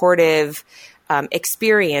 supportive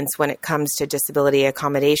experience when it comes to disability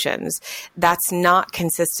accommodations. That's not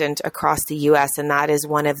consistent across the U.S., and that is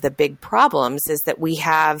one of the big problems, is that we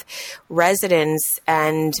have residents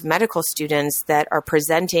and medical students that are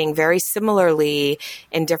presenting very similarly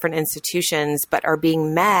in different institutions, but are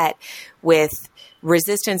being met with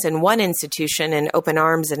resistance in one institution and open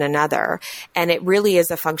arms in another. And it really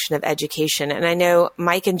is a function of education. And I know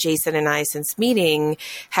Mike and Jason and I, since meeting,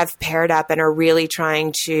 have paired up and are really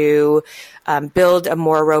trying to build a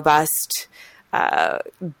more robust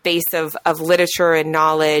base of literature and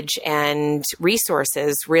knowledge and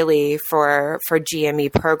resources really for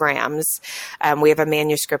GME programs. We have a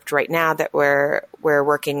manuscript right now that we're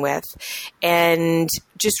working with, and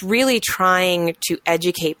just really trying to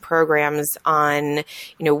educate programs on,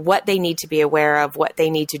 what they need to be aware of, what they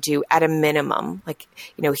need to do at a minimum. Like,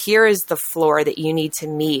 here is the floor that you need to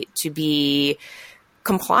meet to be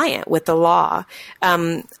compliant with the law.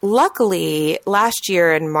 Luckily, last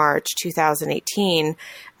year in March 2018,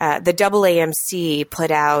 the AAMC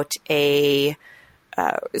put out a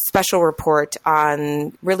special report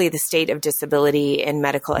on really the state of disability in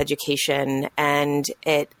medical education, and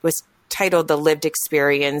it was titled "The Lived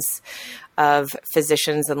Experience of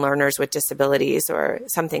Physicians and Learners with Disabilities," or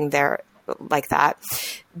something there like that.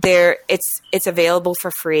 It's available for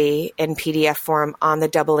free in PDF form on the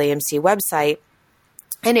AAMC website.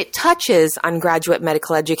 And it touches on graduate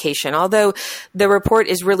medical education. Although the report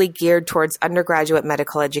is really geared towards undergraduate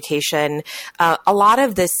medical education, a lot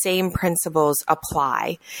of the same principles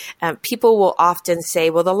apply. People will often say,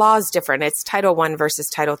 well, the law is different. It's Title I versus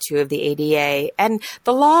Title II of the ADA. And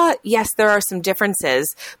the law, yes, there are some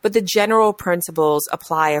differences, but the general principles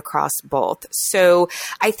apply across both. So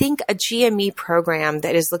I think a GME program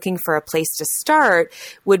that is looking for a place to start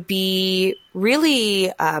would be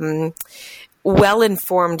really well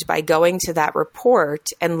informed by going to that report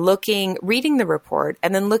and reading the report,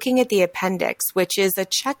 and then looking at the appendix, which is a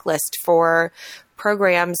checklist for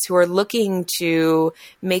programs who are looking to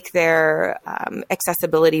make their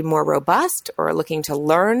accessibility more robust, or looking to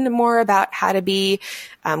learn more about how to be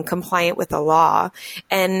compliant with the law.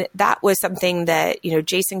 And that was something that,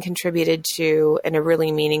 Jason contributed to in a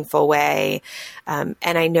really meaningful way. And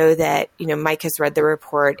I know that, Mike has read the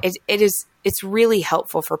report. It's really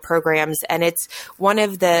helpful for programs, and it's one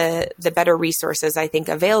of the better resources, I think,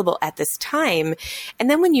 available at this time. And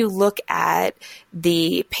then when you look at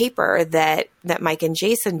the paper that Mike and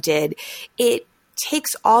Jason did, it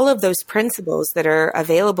takes all of those principles that are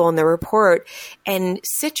available in the report and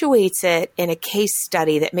situates it in a case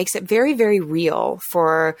study that makes it very, very real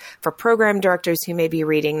for program directors who may be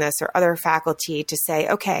reading this, or other faculty, to say,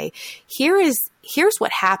 okay, here's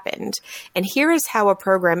what happened, and here is how a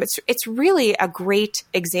program, it's really a great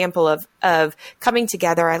example of coming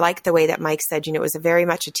together. I like the way that Mike said, it was very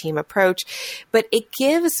much a team approach, but it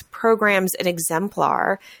gives programs an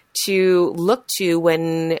exemplar to look to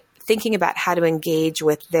when thinking about how to engage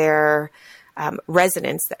with their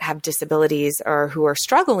residents that have disabilities or who are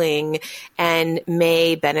struggling and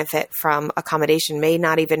may benefit from accommodation, may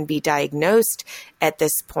not even be diagnosed at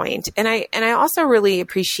this point. And I also really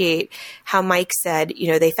appreciate how Mike said,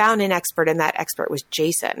 they found an expert, and that expert was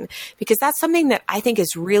Jason, because that's something that I think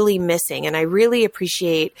is really missing. And I really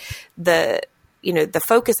appreciate the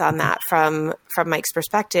focus on that from Mike's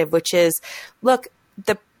perspective, which is, look,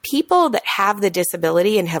 the people that have the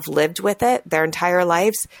disability and have lived with it their entire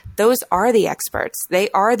lives, those are the experts. They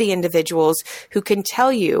are the individuals who can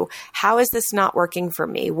tell you, how is this not working for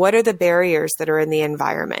me? What are the barriers that are in the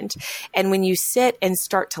environment? And when you sit and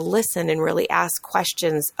start to listen and really ask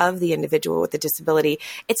questions of the individual with the disability,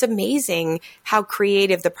 it's amazing how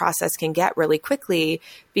creative the process can get really quickly,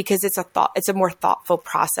 because it's a more thoughtful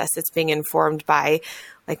process that's being informed by,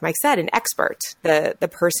 like Mike said, an expert, the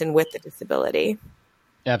person with the disability.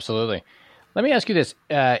 Absolutely. Let me ask you this.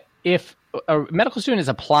 If a medical student is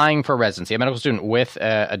applying for residency, a medical student with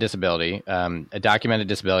a disability, a documented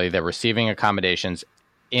disability, they're receiving accommodations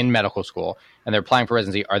in medical school, and they're applying for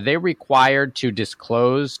residency, are they required to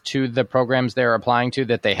disclose to the programs they're applying to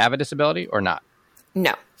that they have a disability, or not?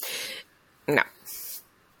 No.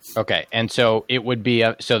 Okay. And so it would be,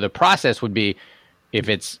 so the process would be, if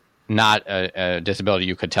it's not a disability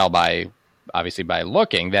you could tell by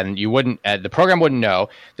looking, then you wouldn't, the program wouldn't know.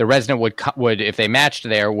 The resident would, if they matched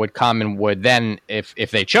there, would come and would then,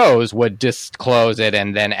 if they chose, would disclose it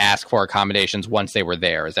and then ask for accommodations once they were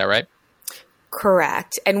there. Is that right?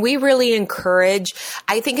 Correct. And we really encourage,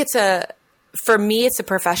 I think for me, it's a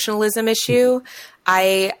professionalism issue.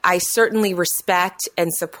 I certainly respect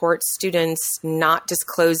and support students not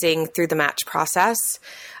disclosing through the match process.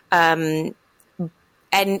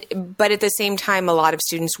 But at the same time, a lot of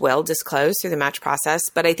students will disclose through the match process.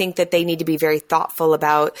 But I think that they need to be very thoughtful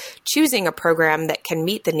about choosing a program that can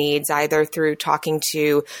meet the needs, either through talking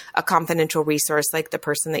to a confidential resource like the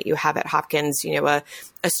person that you have at Hopkins. A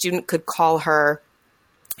student could call her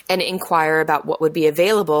and inquire about what would be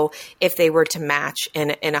available if they were to match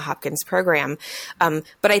in a Hopkins program.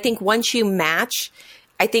 But I think once you match,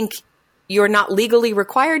 I think you're not legally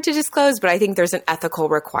required to disclose, but I think there's an ethical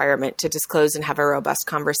requirement to disclose and have a robust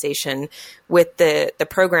conversation with the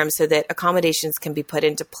program, so that accommodations can be put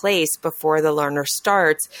into place before the learner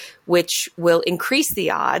starts, which will increase the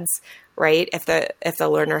odds, right? If the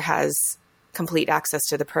learner has complete access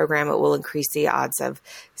to the program, it will increase the odds of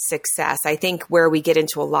success. I think where we get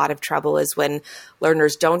into a lot of trouble is when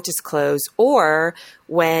learners don't disclose, or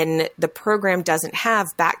when the program doesn't have,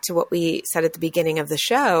 back to what we said at the beginning of the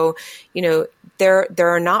show, there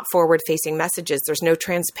are not forward-facing messages. There's no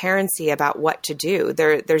transparency about what to do.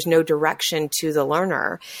 There's no direction to the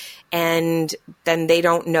learner. and then they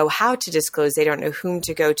don't know how to disclose. They don't know whom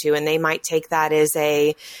to go to. And they might take that as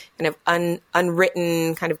a kind of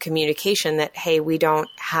unwritten kind of communication that, hey, we don't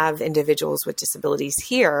have individuals with disabilities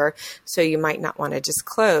here, so you might not want to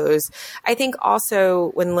disclose. I think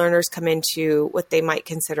also when learners come into what they might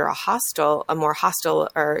consider a more hostile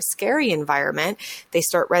or scary environment, they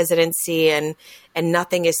start residency and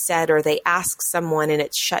nothing is said, or they ask someone and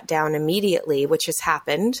it's shut down immediately, which has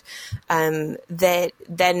happened, that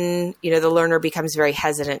then, the learner becomes very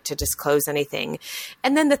hesitant to disclose anything.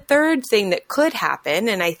 And then the third thing that could happen,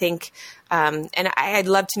 and I think, and I'd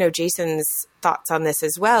love to know Jason's thoughts on this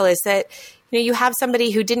as well, is that, you have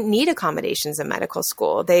somebody who didn't need accommodations in medical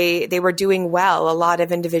school. They were doing well. A lot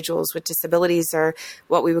of individuals with disabilities are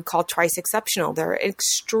what we would call twice exceptional. They're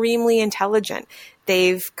extremely intelligent.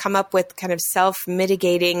 They've come up with kind of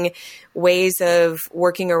self-mitigating ways of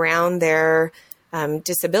working around their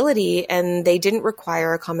disability, and they didn't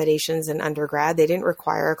require accommodations in undergrad. They didn't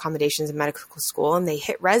require accommodations in medical school, and they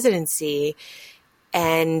hit residency,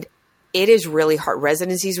 and it is really hard.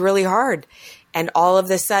 Residency is really hard. And all of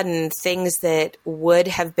a sudden, things that would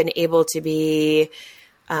have been able to be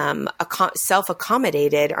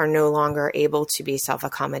self-accommodated are no longer able to be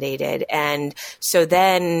self-accommodated. And so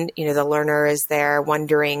then, the learner is there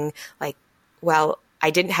wondering, like, well, I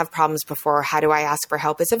didn't have problems before. How do I ask for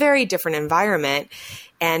help? It's a very different environment.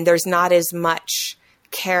 And there's not as much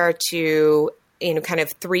care to kind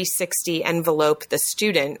of 360 envelope the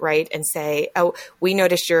student, right? And say, oh, we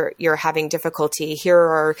noticed you're having difficulty. Here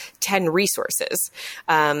are 10 resources,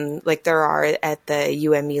 like there are at the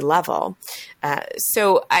UME level.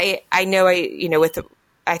 So I know,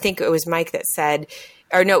 I think it was Mike that said,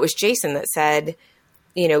 or no, it was Jason that said,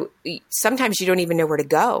 sometimes you don't even know where to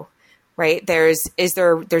go. Right? There's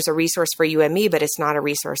a resource for UME, but it's not a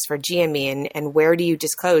resource for GME. And where do you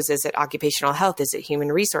disclose? Is it occupational health? Is it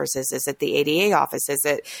human resources? Is it the ADA office? Is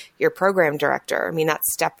it your program director? I mean,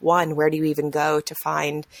 that's step one. Where do you even go to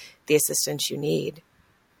find the assistance you need?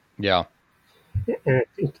 Yeah. And I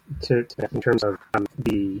think in terms of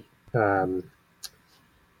the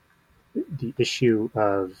issue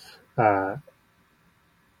of the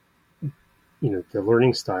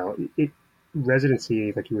learning style,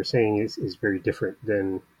 residency, like you were saying, is very different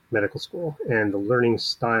than medical school, and the learning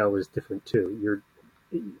style is different too.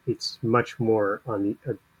 It's much more on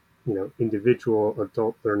the individual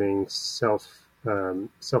adult learning,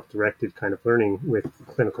 self-directed kind of learning with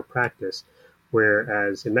clinical practice,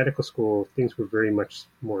 whereas in medical school things were very much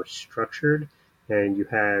more structured, and you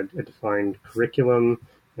had a defined curriculum,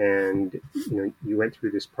 and you went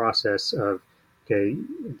through this process of, okay,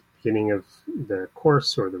 beginning of the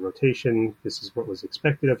course or the rotation, this is what was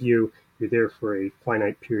expected of you. You're there for a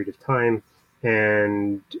finite period of time,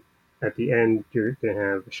 and at the end you're going to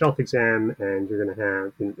have a shelf exam, and you're going to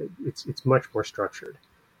have it's much more structured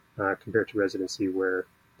compared to residency, where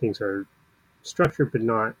things are structured but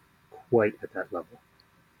not quite at that level.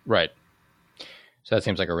 Right. So that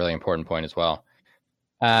seems like a really important point as well.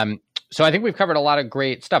 So I think we've covered a lot of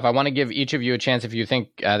great stuff. I want to give each of you a chance if you think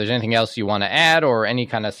there's anything else you want to add or any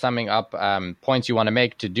kind of summing up points you want to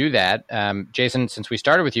make to do that. Jason, since we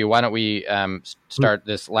started with you, why don't we start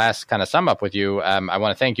this last kind of sum up with you? I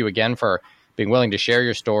want to thank you again for being willing to share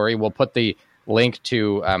your story. We'll put the link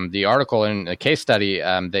to the article and the case study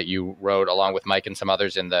that you wrote along with Mike and some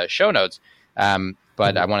others in the show notes.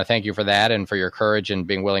 But I want to thank you for that and for your courage and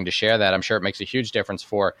being willing to share that. I'm sure it makes a huge difference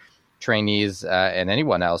for trainees and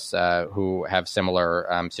anyone else who have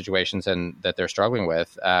similar situations and that they're struggling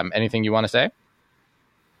with. Anything you want to say?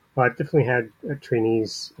 Well, I've definitely had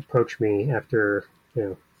trainees approach me after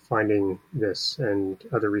finding this and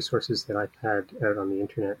other resources that I've had out on the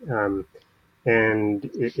internet, and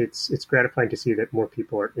it's gratifying to see that more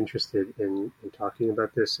people are interested in talking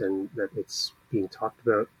about this and that it's being talked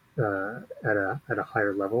about at a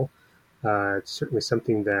higher level. It's certainly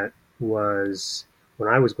something that was, when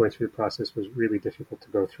I was going through the process, was really difficult to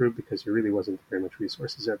go through because there really wasn't very much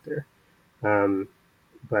resources out there.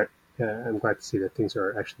 But I'm glad to see that things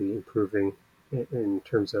are actually improving in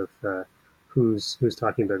terms of who's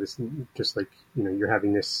talking about this. Just like you're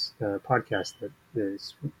having this podcast that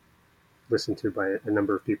is listened to by a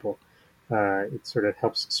number of people. It sort of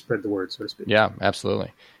helps spread the word, so to speak. Yeah,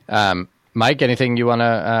 absolutely. Mike, anything you want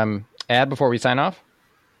to add before we sign off?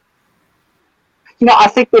 I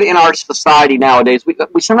think that in our society nowadays,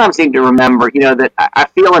 we sometimes need to remember, that I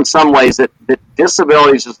feel in some ways that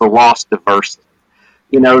disabilities is the lost diversity.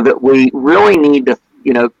 That we really need to,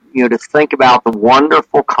 to think about the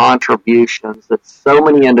wonderful contributions that so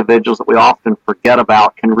many individuals that we often forget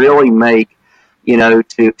about can really make,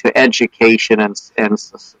 to education and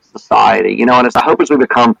society. And I hope as we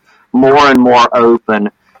become more and more open,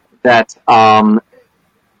 that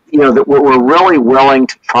that we're really willing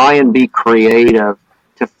to try and be creative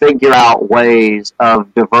to figure out ways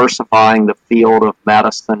of diversifying the field of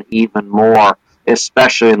medicine even more,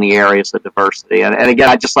 especially in the areas of diversity. And again,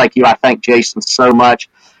 I just like you, I thank Jason so much.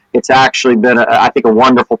 It's actually been, I think, a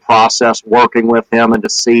wonderful process working with him and to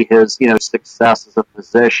see his, success as a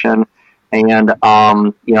physician. And, it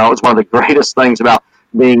was one of the greatest things about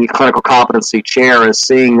being a clinical competency chair is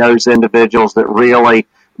seeing those individuals that really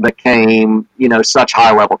became, such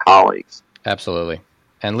high-level colleagues. Absolutely.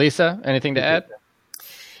 And Lisa, anything to add?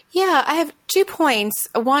 Yeah, I have 2 points.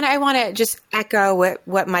 One, I want to just echo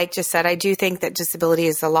what Mike just said. I do think that disability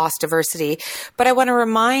is a lost diversity, but I want to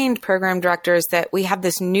remind program directors that we have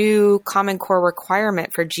this new Common Core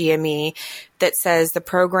requirement for GME that says the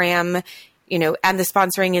program, and the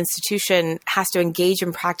sponsoring institution has to engage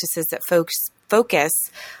in practices that focus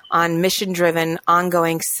on mission-driven,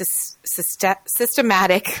 ongoing,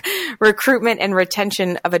 systematic recruitment and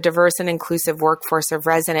retention of a diverse and inclusive workforce of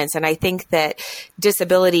residents. And I think that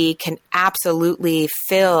disability can absolutely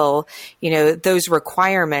fill, those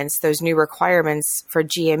requirements, those new requirements for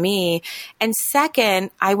GME. And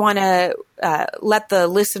second, I want to let the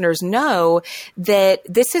listeners know that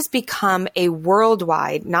this has become a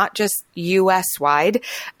worldwide, not just US-wide,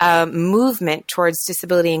 movement towards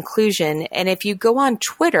disability inclusion. And if you go on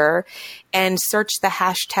Twitter and search the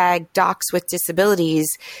hashtag Docs with Disabilities,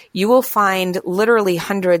 you will find literally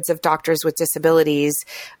hundreds of doctors with disabilities,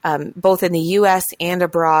 both in the US and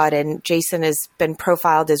abroad. And Jason has been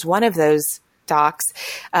profiled as one of those docs,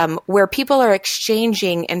 where people are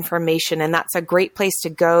exchanging information. And that's a great place to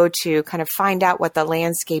go to kind of find out what the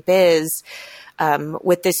landscape is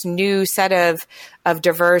with this new set of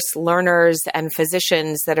diverse learners and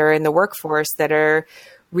physicians that are in the workforce that are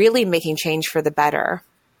really making change for the better.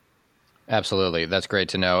 Absolutely. That's great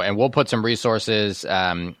to know. And we'll put some resources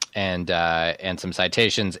and some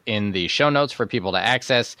citations in the show notes for people to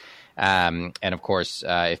access. And of course,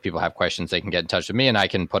 if people have questions, they can get in touch with me and I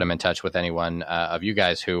can put them in touch with anyone of you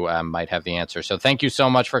guys who might have the answer. So thank you so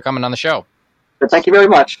much for coming on the show. Thank you very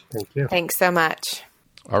much. Thank you. Thanks so much.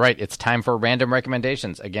 All right. It's time for random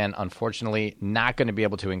recommendations. Again, unfortunately, not going to be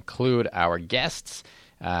able to include our guests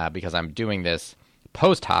because I'm doing this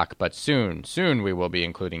post hoc, but soon we will be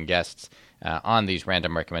including guests on these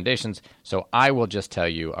random recommendations. So I will just tell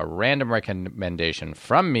you a random recommendation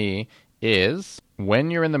from me is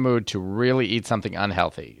when you're in the mood to really eat something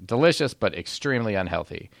unhealthy, delicious but extremely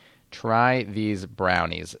unhealthy, try these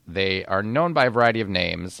brownies. They are known by a variety of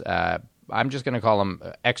names. I'm just going to call them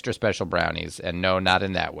extra special brownies, and no, not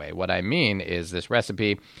in that way. What I mean is this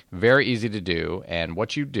recipe, very easy to do, and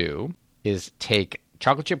what you do is take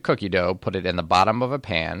chocolate chip cookie dough, put it in the bottom of a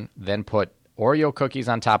pan, then put Oreo cookies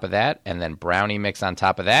on top of that, and then brownie mix on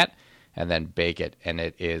top of that, and then bake it, and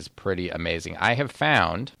it is pretty amazing. I have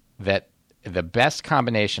found that the best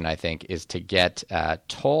combination, I think, is to get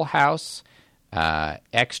Toll House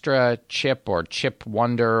extra chip or chip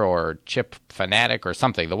wonder or chip fanatic or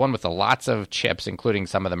something, the one with the lots of chips, including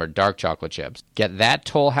some of them are dark chocolate chips. Get that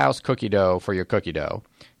Toll House cookie dough for your cookie dough.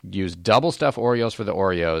 Use double stuff Oreos for the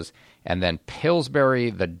Oreos, and then Pillsbury,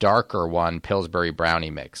 the darker one, Pillsbury brownie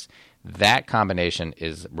mix. That combination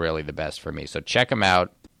is really the best for me. So check them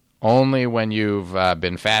out. Only when you've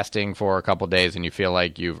been fasting for a couple days and you feel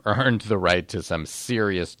like you've earned the right to some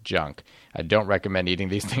serious junk. I don't recommend eating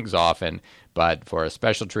these things often, but for a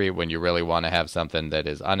special treat when you really want to have something that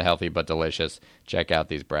is unhealthy but delicious, check out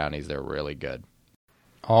these brownies. They're really good.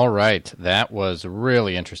 All right. That was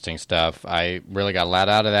really interesting stuff. I really got a lot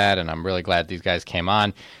out of that, and I'm really glad these guys came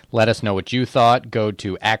on. Let us know what you thought. Go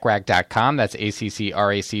to accrac.com. That's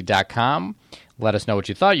ACCRAC.com. Let us know what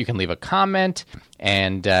you thought. You can leave a comment,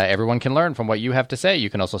 and everyone can learn from what you have to say. You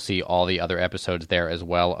can also see all the other episodes there as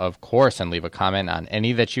well, of course, and leave a comment on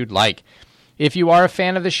any that you'd like. If you are a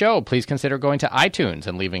fan of the show, please consider going to iTunes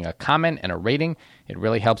and leaving a comment and a rating. It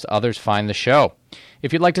really helps others find the show.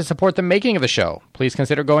 If you'd like to support the making of the show, please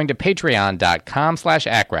consider going to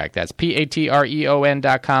patreon.com/ACRAC. That's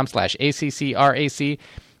patreon.com/ACCRAC,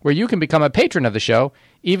 where you can become a patron of the show.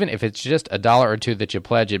 Even if it's just $1 or $2 that you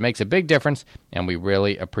pledge, it makes a big difference, and we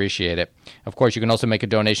really appreciate it. Of course, you can also make a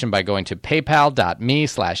donation by going to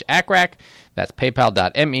paypal.me/ACRAC. That's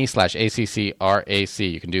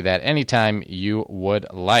paypal.me/ACCRAC. You can do that anytime you would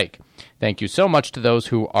like. Thank you so much to those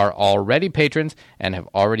who are already patrons and have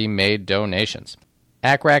already made donations.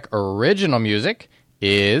 ACRAC original music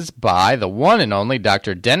is by the one and only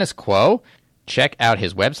Dr. Dennis Quo. Check out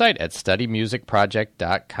his website at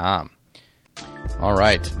studymusicproject.com. All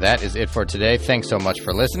right, that is it for today. Thanks so much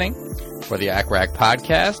for listening. For the ACRAC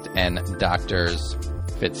podcast and Doctors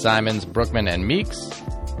Fitzsimons, Brookman, and Meeks.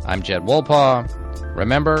 I'm Jed Wolpaw.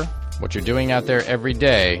 Remember, what you're doing out there every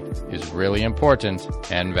day is really important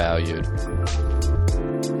and valued.